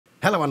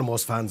Hello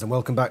Animorphs fans and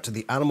welcome back to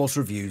the Animorphs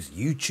Reviews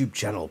YouTube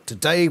channel.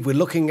 Today we're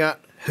looking at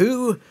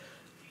who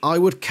I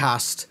would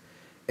cast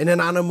in an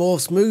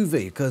Animorphs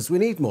movie, because we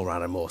need more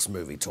Animorphs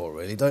movie talk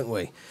really, don't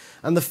we?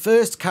 And the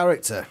first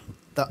character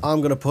that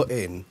I'm going to put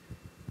in,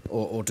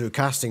 or do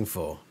casting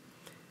for,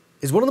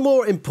 is one of the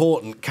more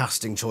important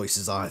casting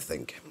choices I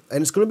think.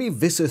 And it's going to be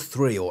Visser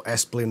 3 or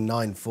Esplin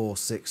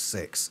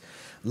 9466.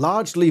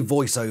 Largely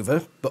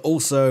voiceover, but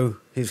also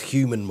his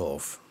human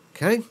morph,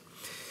 okay?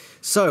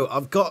 So,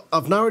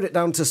 I've narrowed it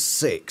down to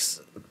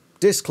 6.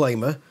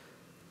 Disclaimer,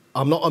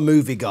 I'm not a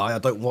movie guy, I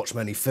don't watch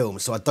many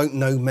films, so I don't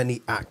know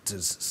many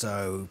actors,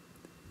 so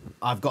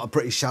I've got a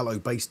pretty shallow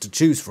base to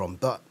choose from,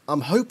 but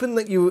I'm hoping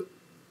that you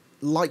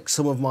like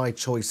some of my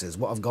choices,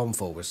 what I've gone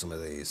for with some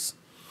of these.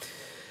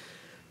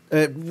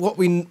 What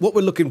we're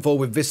looking for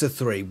with Visser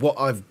 3, what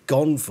I've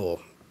gone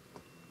for,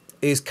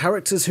 is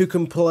characters who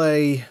can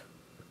play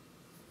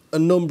a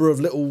number of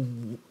little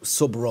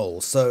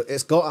sub-roles. So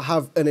it's got to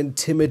have an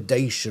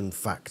intimidation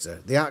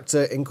factor. The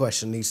actor in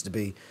question needs to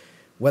be,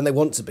 when they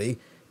want to be,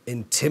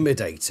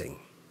 intimidating.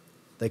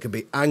 They can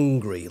be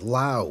angry,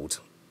 loud,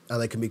 and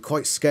they can be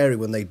quite scary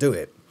when they do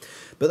it.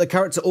 But the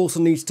character also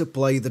needs to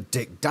play the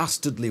Dick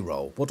Dastardly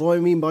role. What do I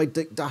mean by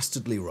Dick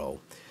Dastardly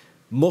role?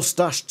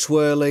 Mustache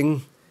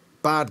twirling,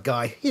 bad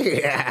guy,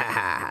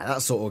 yeah,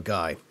 that sort of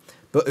guy.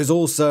 But is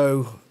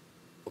also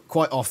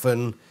quite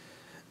often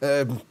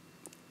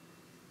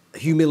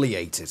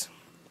humiliated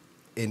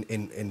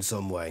in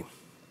some way.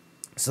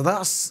 So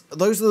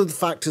those are the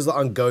factors that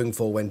I'm going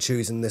for when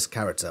choosing this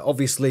character.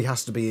 Obviously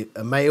has to be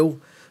a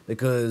male,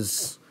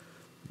 because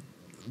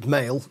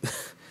male.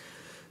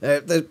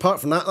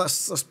 Apart from that,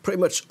 that's pretty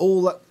much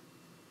all that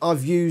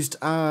I've used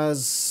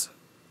as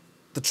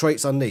the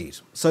traits I need.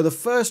 So the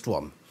first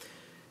one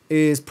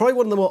is probably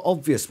one of the more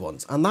obvious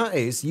ones, and that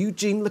is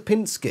Eugene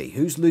Lipinski.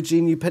 Who's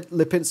Eugene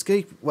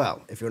Lipinski?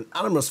 Well, if you're an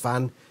Animorphs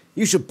fan,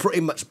 you should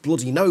pretty much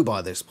bloody know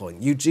by this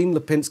point. Eugene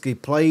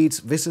Lipinski played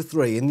Visser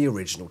 3 in the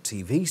original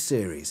TV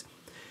series.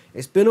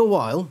 It's been a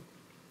while,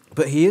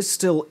 but he is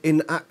still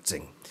in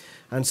acting.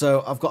 And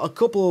so I've got a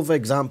couple of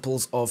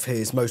examples of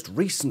his most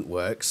recent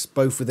works,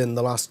 both within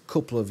the last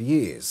couple of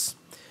years,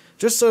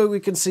 just so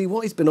we can see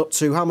what he's been up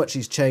to, how much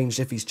he's changed,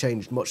 if he's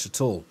changed much at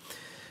all.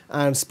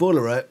 And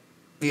spoiler alert,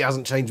 he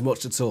hasn't changed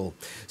much at all.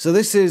 So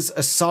this is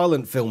a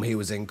silent film he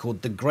was in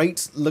called The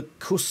Great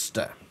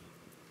Locusta.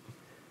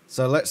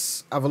 So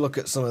let's have a look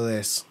at some of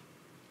this.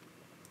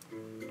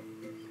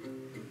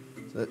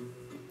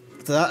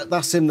 So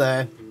that's him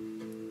there,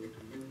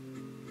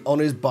 on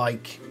his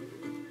bike.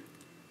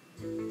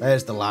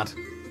 There's the lad.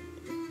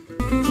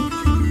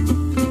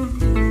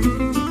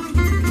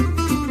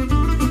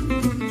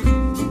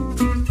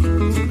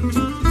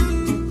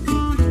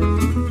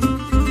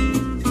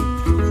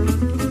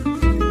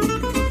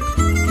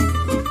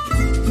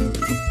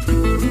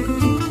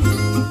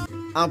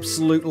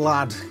 Absolute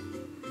lad,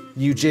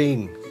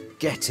 Eugene.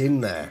 Get in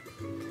there.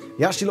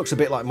 He actually looks a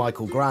bit like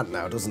Michael Grant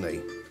now, doesn't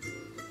he?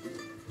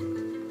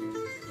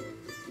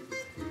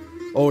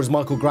 Or does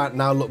Michael Grant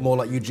now look more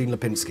like Eugene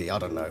Lipinski? I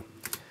don't know.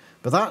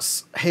 But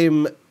that's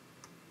him.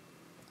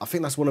 I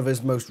think that's one of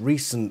his most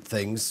recent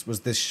things,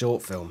 was this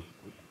short film.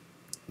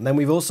 And then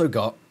we've also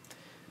got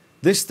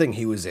this thing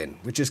he was in,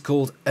 which is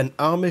called An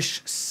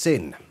Amish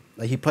Sin.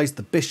 Now, he plays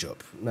the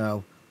bishop.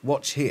 Now,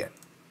 watch here.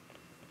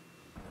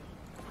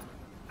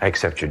 I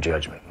accept your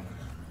judgment.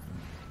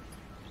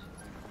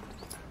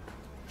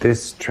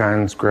 This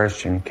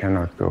transgression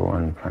cannot go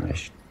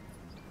unpunished.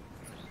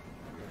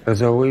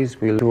 As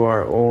always, we look to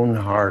our own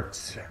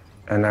hearts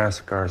and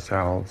ask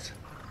ourselves,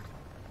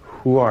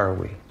 who are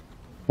we?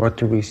 What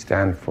do we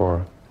stand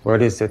for?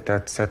 What is it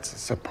that sets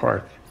us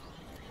apart?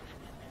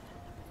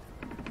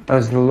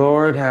 As the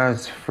Lord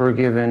has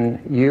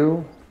forgiven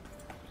you,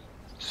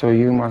 so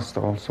you must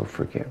also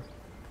forgive.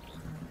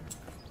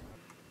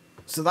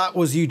 So that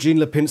was Eugene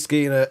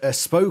Lipinski in a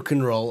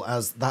spoken role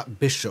as that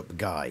bishop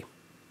guy.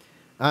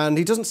 And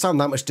he doesn't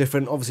sound that much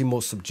different, obviously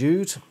more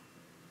subdued.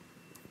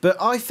 But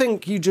I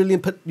think Eugene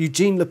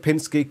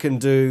Lipinski can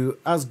do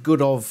as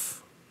good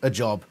of a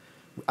job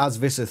as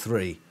Visser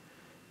 3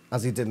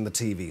 as he did in the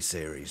TV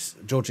series,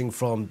 judging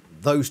from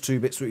those two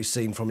bits that we've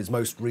seen from his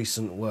most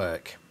recent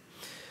work.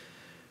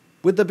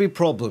 Would there be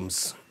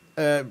problems?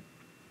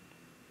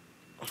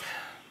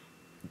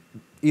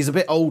 He's a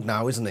bit old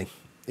now, isn't he?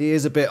 He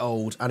is a bit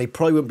old, and he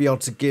probably wouldn't be able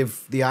to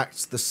give the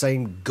act the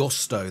same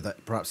gusto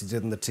that perhaps he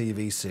did in the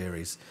TV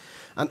series.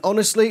 And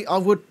honestly, I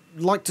would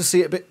like to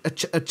see it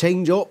a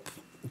change up,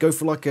 go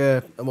for like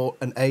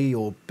an A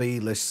or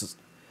B list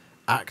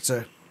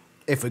actor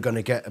if we're going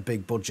to get a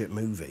big budget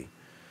movie.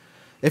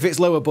 If it's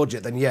lower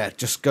budget, then yeah,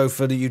 just go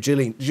for the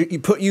Eugene. You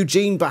put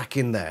Eugene back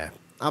in there,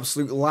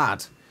 absolute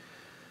lad.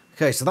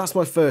 Okay, so that's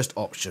my first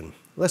option.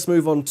 Let's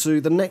move on to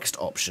the next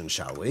option,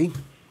 shall we?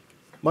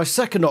 My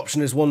second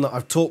option is one that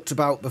I've talked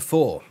about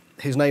before.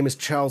 His name is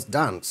Charles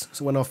Dance.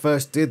 So when I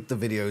first did the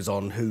videos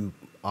on who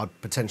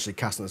I'd potentially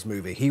cast in this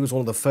movie, he was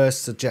one of the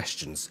first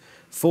suggestions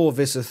for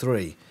Visser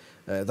 3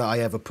 that I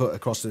ever put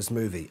across this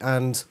movie.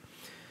 And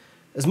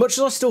as much as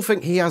I still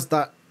think he has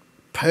that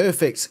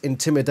perfect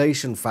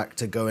intimidation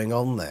factor going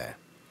on there.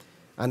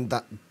 And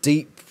that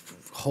deep,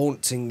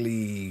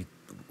 hauntingly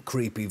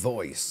creepy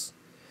voice.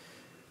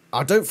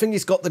 I don't think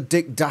he's got the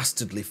Dick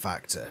Dastardly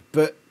factor,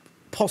 but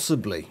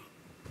possibly.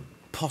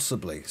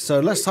 Possibly. So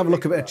let's have a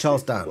look at a bit of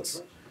Charles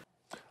Dance.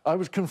 I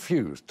was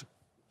confused.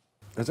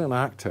 As an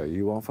actor,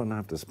 you often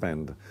have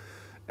to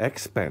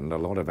expend a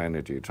lot of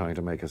energy trying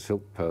to make a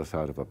silk purse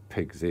out of a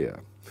pig's ear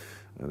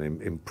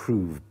and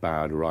improve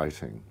bad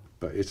writing.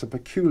 But it's a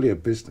peculiar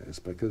business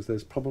because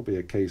there's probably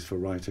a case for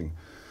writing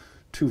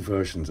two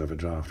versions of a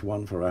draft,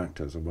 one for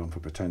actors and one for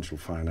potential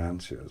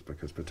financiers,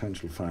 because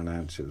potential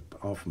financiers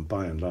often,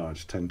 by and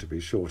large, tend to be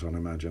short on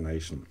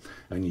imagination,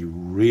 and you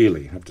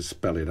really have to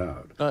spell it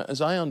out. As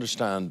I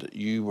understand,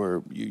 you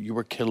were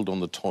killed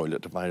on the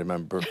toilet, if I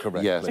remember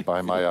correctly. Yes,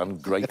 by my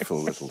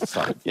ungrateful little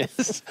son.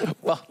 Yes,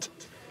 but...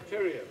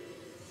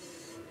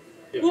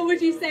 What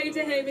would you say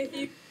to him if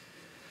you...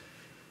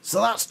 So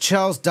that's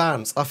Charles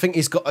Dance. I think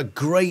he's got a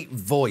great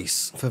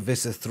voice for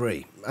Visser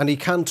 3, and he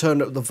can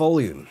turn up the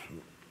volume.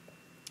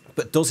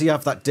 But does he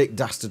have that Dick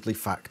Dastardly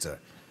factor?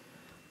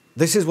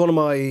 This is one of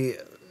my...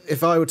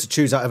 If I were to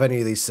choose out of any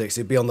of these six,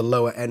 it'd be on the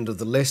lower end of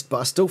the list, but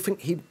I still think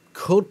he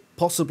could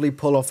possibly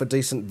pull off a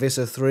decent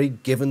Visser 3,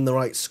 given the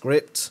right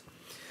script.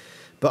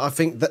 But I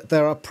think that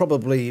there are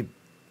probably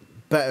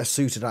better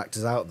suited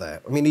actors out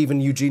there. I mean,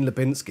 even Eugene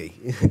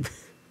Lipinski.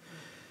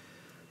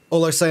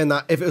 Although saying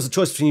that, if it was a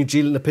choice between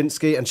Eugene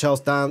Lipinski and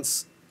Charles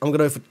Dance, I'm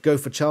going to go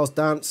for Charles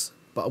Dance,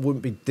 but I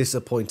wouldn't be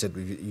disappointed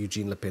with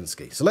Eugene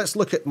Lipinski. So let's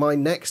look at my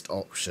next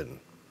option.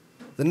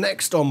 The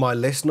next on my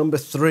list, number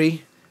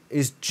 3,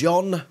 is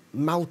John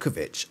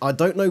Malkovich. I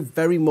don't know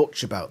very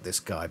much about this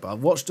guy, but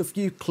I've watched a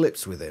few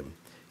clips with him.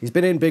 He's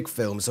been in big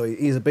films, so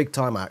he's a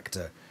big-time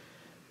actor.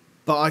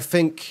 But I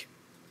think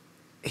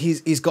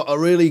he's got a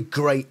really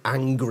great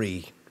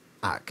angry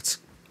act.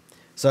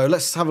 So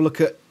let's have a look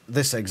at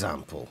this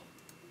example.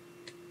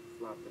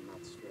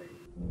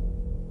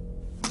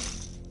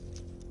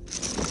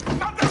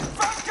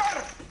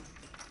 Motherfucker!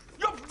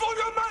 You fool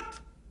you mad!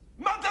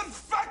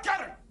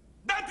 Motherfucker!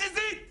 That is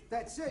it!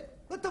 That's it.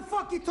 What the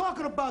fuck you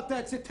talking about?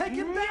 That's it. Take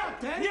him down,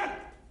 Danny. Yeah.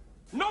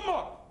 No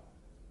more.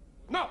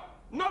 No,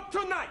 not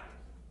tonight.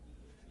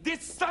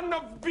 This son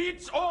of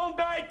bitch all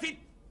night, he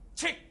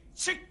chick.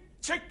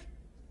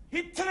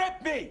 He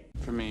trapped me.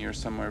 For me, you're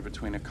somewhere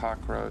between a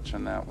cockroach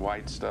and that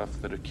white stuff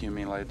that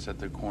accumulates at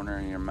the corner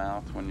of your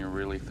mouth when you're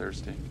really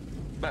thirsty.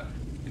 But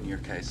in your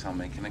case, I'll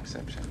make an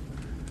exception.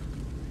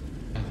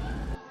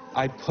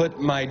 I put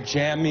my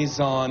jammies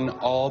on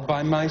all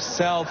by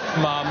myself,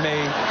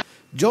 Mommy.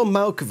 John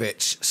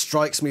Malkovich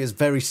strikes me as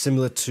very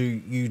similar to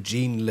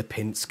Eugene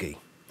Lipinski.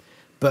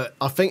 But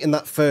I think in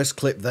that first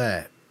clip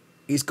there,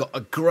 he's got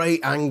a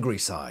great angry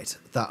side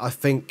that I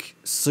think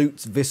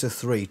suits Visser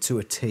 3 to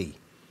a T.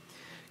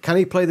 Can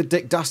he play the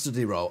Dick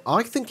Dastardly role?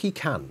 I think he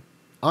can.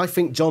 I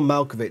think John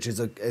Malkovich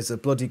is a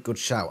bloody good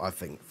shout, I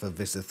think, for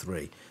Visser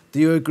 3. Do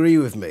you agree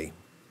with me?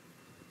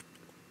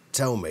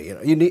 Tell me.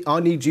 I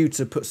need you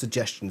to put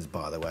suggestions,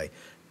 by the way,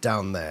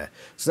 down there.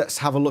 So let's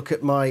have a look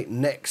at my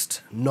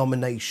next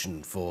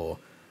nomination for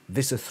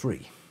Visser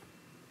 3.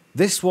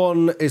 This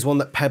one is one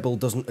that Pebble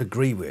doesn't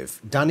agree with.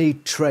 Danny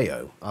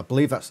Trejo. I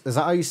believe is that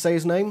how you say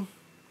his name?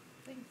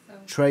 I think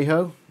so.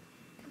 Trejo?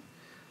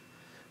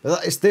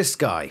 But it's this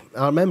guy.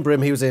 I remember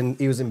him, he was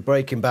in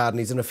Breaking Bad, and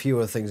he's in a few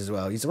other things as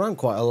well. He's around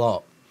quite a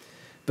lot.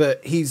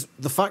 But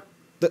the fact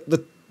that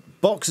the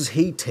boxes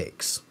he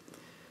ticks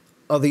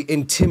are the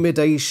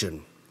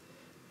intimidation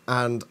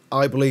and,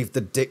 I believe, the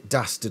Dick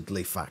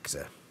Dastardly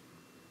factor.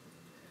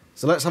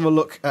 So let's have a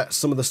look at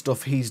some of the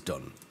stuff he's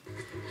done.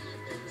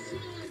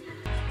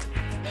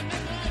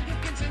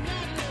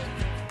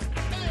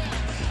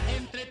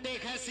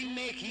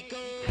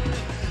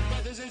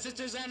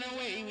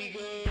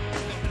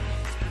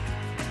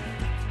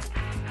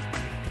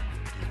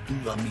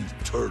 That means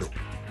turtle.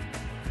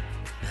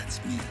 That's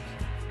me.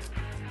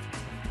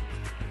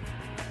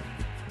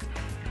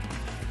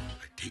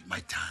 I take my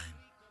time,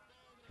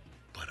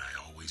 but I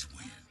always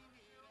win.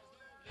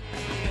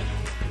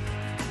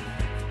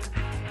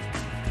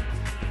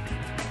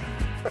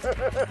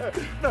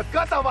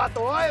 Cut the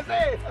vato,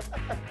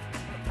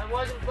 I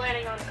wasn't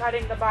planning on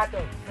cutting the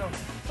vato, no.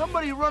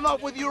 Somebody run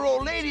off with your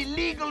old lady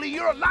legally,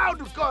 you're allowed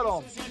to cut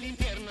them.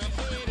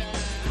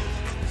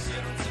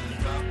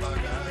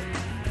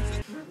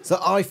 So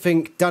I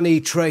think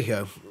Danny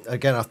Trejo,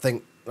 again, I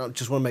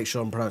just want to make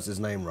sure I'm pronouncing his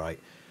name right.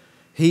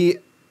 He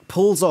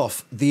pulls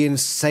off the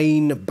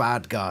insane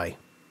bad guy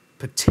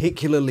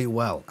particularly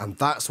well. And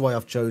that's why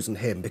I've chosen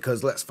him,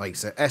 because let's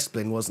face it,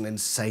 Esplin was an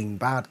insane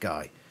bad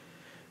guy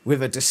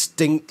with a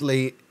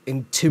distinctly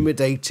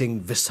intimidating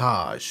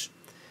visage.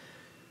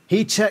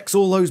 He checks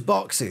all those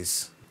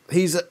boxes.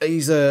 He's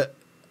a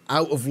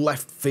out of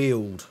left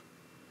field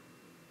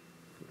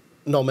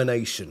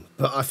nomination,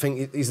 but I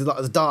think he's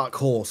like the dark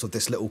horse of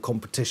this little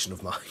competition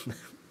of mine.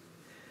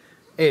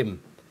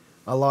 Him.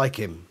 I like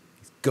him.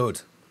 He's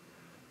good.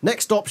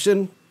 Next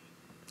option,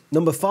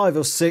 number 5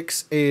 or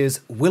 6,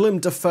 is Willem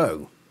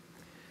Dafoe.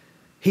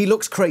 He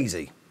looks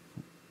crazy.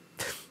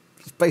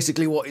 He's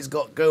basically what he's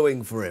got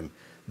going for him.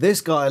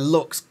 This guy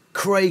looks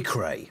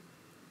cray-cray.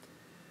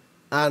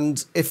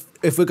 And if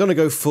we're going to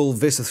go full,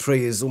 Visser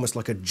 3 is almost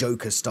like a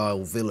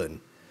Joker-style villain.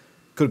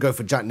 Could go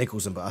for Jack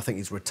Nicholson, but I think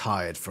he's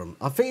retired from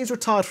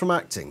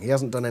acting. He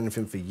hasn't done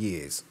anything for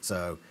years,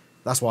 so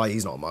that's why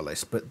he's not on my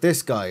list. But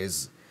this guy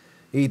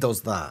he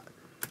does that.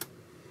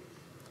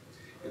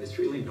 And it's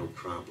really no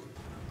problem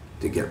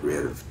to get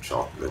rid of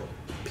chocolate,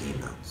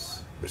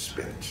 peanuts, or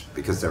spinach,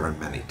 because there are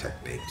many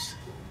techniques,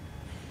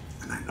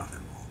 and I know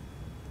them all.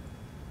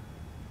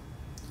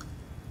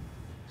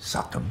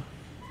 Suck 'em.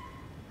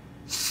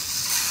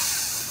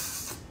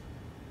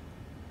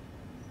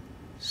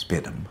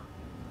 Spit 'em.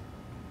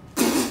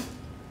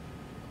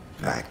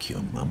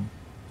 Vacuum 'em.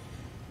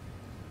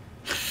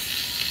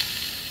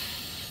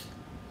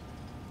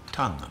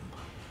 Tongue 'em.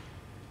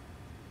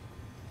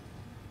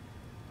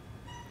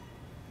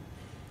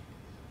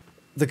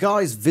 The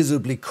guy's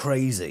visibly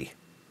crazy.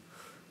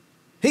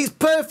 He's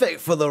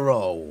perfect for the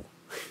role.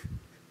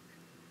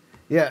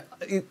 Yeah,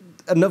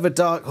 another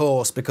dark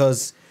horse,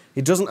 because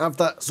he doesn't have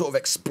that sort of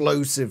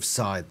explosive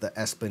side that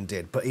Esplin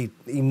did, but he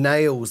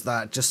nails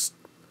that just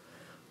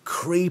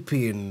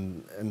creepy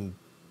and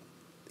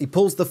he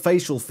pulls the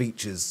facial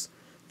features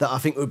that I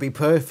think would be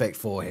perfect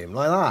for him,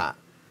 like that.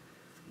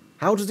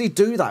 How does he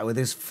do that with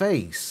his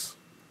face?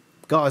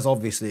 Guy's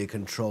obviously a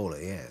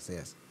controller, yes.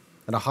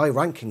 And a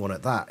high-ranking one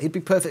at that. He'd be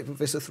perfect for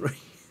Visser 3.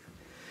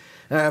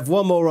 I have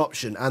one more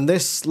option, and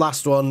this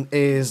last one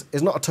is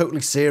not a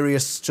totally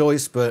serious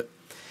choice, but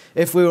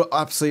if we were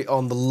absolutely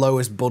on the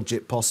lowest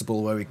budget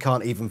possible, where we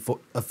can't even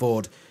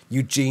afford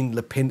Eugene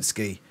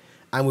Lipinski,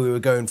 and we were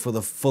going for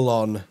the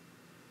full-on,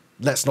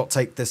 let's not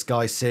take this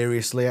guy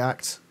seriously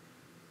act,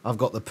 I've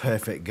got the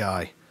perfect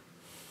guy.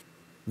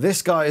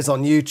 This guy is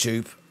on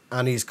YouTube,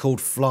 and he's called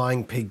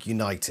Flying Pig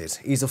United.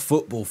 He's a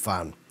football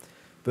fan,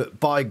 but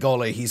by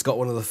golly, he's got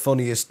one of the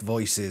funniest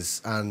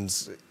voices,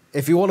 and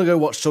if you want to go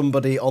watch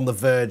somebody on the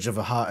verge of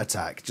a heart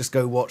attack, just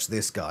go watch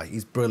this guy.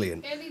 He's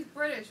brilliant. And he's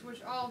British,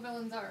 which all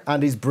villains are.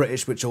 And he's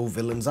British, which all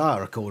villains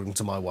are, according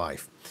to my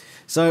wife.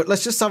 So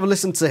let's just have a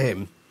listen to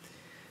him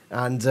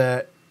and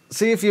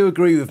see if you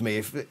agree with me,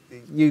 if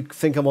you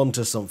think I'm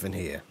onto something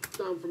here.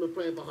 Down from a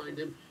player behind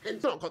him,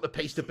 and not got the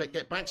pace to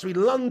get back, so he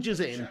lunges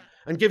in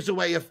and gives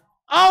away a...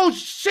 Oh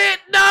shit,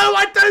 no,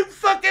 I don't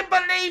fucking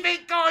believe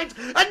it, guys!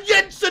 And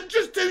Jensen,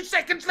 just 2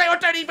 seconds later, I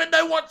don't even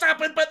know what's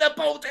happened, but the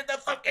ball's in the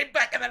fucking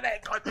back of the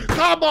net, guys.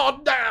 Come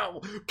on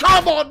now!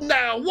 Come on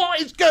now! What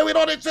is going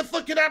on? It's a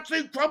fucking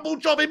absolute crumble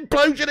job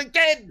implosion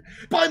again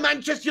by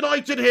Manchester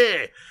United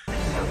here!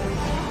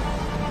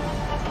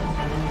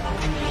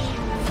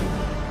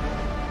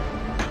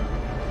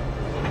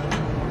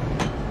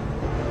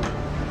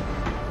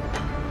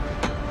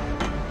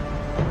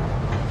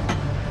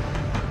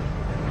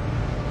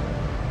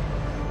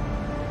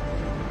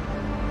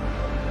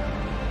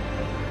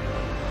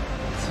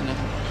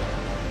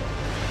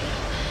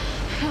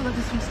 Oh, look,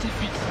 this one's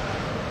different.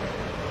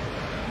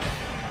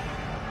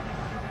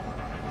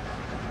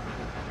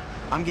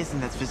 I'm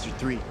guessing that's Visser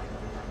 3.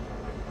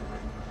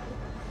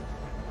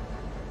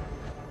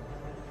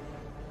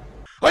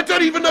 I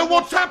don't even know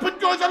what's happened,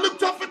 guys. I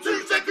looked up for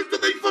 2 seconds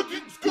and they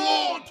fucking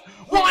scored.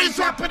 What is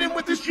happening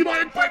with this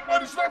United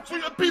backline? It's an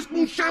absolute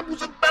abysmal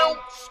shambles and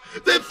melts.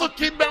 They're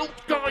fucking melts,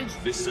 guys.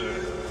 Visser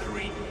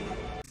 3.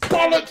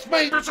 Bollocks,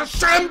 mate. It's a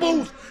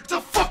shambles. It's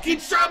a fucking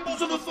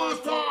shambles in the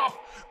first half.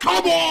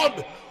 Come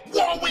on.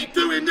 What are we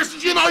doing? This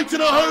is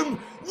United at home.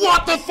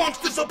 What the fuck's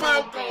this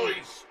about,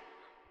 guys?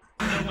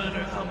 No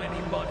matter how many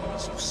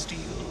bodies you steal,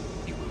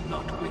 you will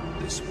not win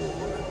this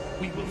war.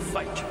 We will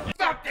fight you.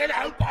 Fucking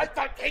hope I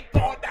fucking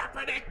don't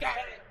happen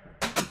again.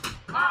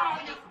 Ah,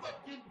 you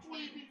fucking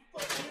dweeby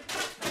fucking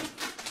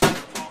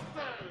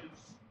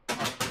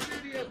fuckers.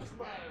 Idiots,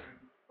 man.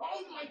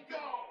 Oh my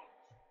god.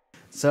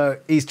 So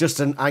he's just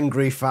an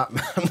angry fat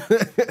man,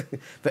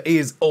 but he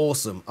is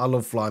awesome. I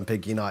love Flying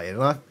Pig United,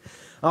 and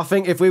I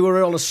think if we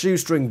were on a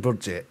shoestring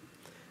budget,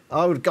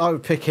 I would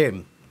pick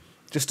him,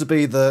 just to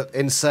be the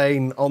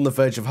insane, on the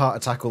verge of heart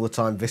attack all the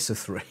time Visser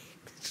 3,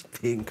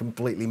 just being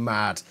completely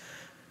mad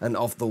and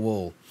off the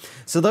wall.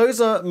 So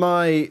those are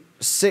my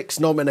 6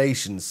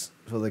 nominations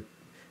for the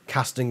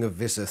casting of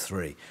Visser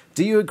 3.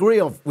 Do you agree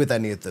with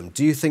any of them?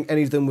 Do you think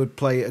any of them would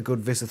play a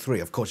good Visser 3?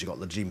 Of course, you got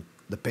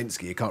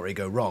Lipinski. You can't really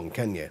go wrong,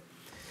 can you?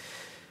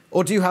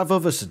 Or do you have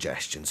other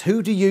suggestions?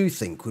 Who do you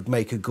think would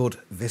make a good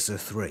Visser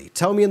 3?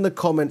 Tell me in the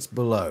comments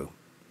below.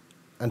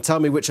 And tell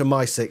me which of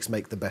my 6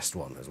 make the best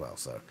one as well.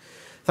 So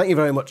thank you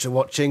very much for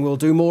watching. We'll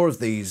do more of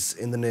these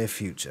in the near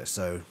future.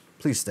 So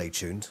please stay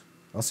tuned.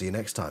 I'll see you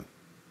next time.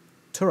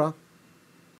 Ta-ra.